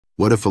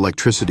What if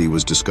electricity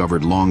was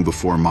discovered long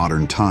before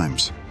modern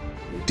times?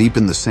 Deep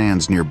in the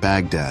sands near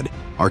Baghdad,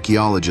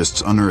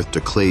 archaeologists unearthed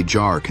a clay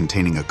jar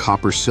containing a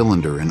copper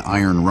cylinder and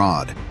iron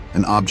rod,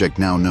 an object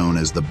now known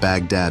as the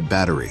Baghdad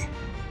Battery.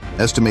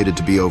 Estimated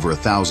to be over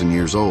 1,000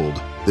 years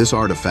old, this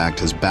artifact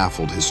has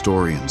baffled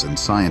historians and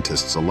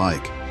scientists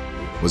alike.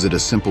 Was it a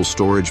simple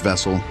storage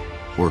vessel,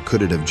 or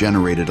could it have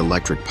generated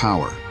electric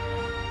power?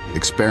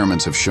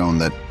 Experiments have shown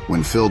that,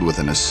 when filled with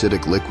an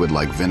acidic liquid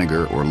like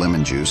vinegar or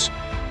lemon juice,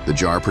 the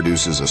jar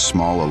produces a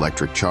small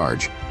electric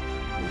charge.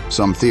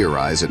 Some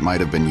theorize it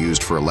might have been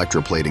used for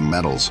electroplating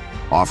metals,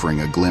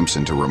 offering a glimpse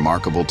into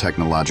remarkable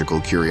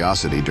technological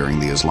curiosity during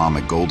the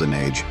Islamic Golden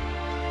Age.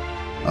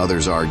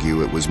 Others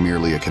argue it was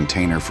merely a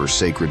container for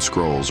sacred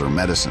scrolls or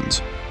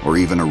medicines, or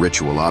even a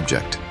ritual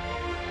object.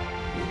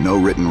 No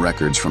written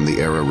records from the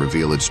era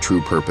reveal its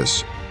true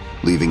purpose,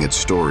 leaving its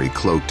story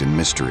cloaked in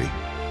mystery.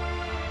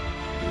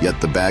 Yet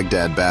the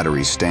Baghdad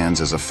Battery stands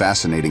as a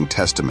fascinating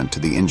testament to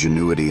the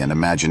ingenuity and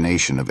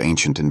imagination of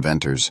ancient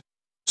inventors,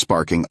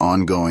 sparking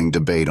ongoing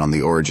debate on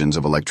the origins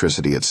of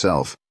electricity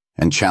itself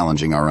and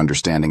challenging our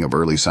understanding of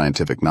early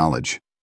scientific knowledge.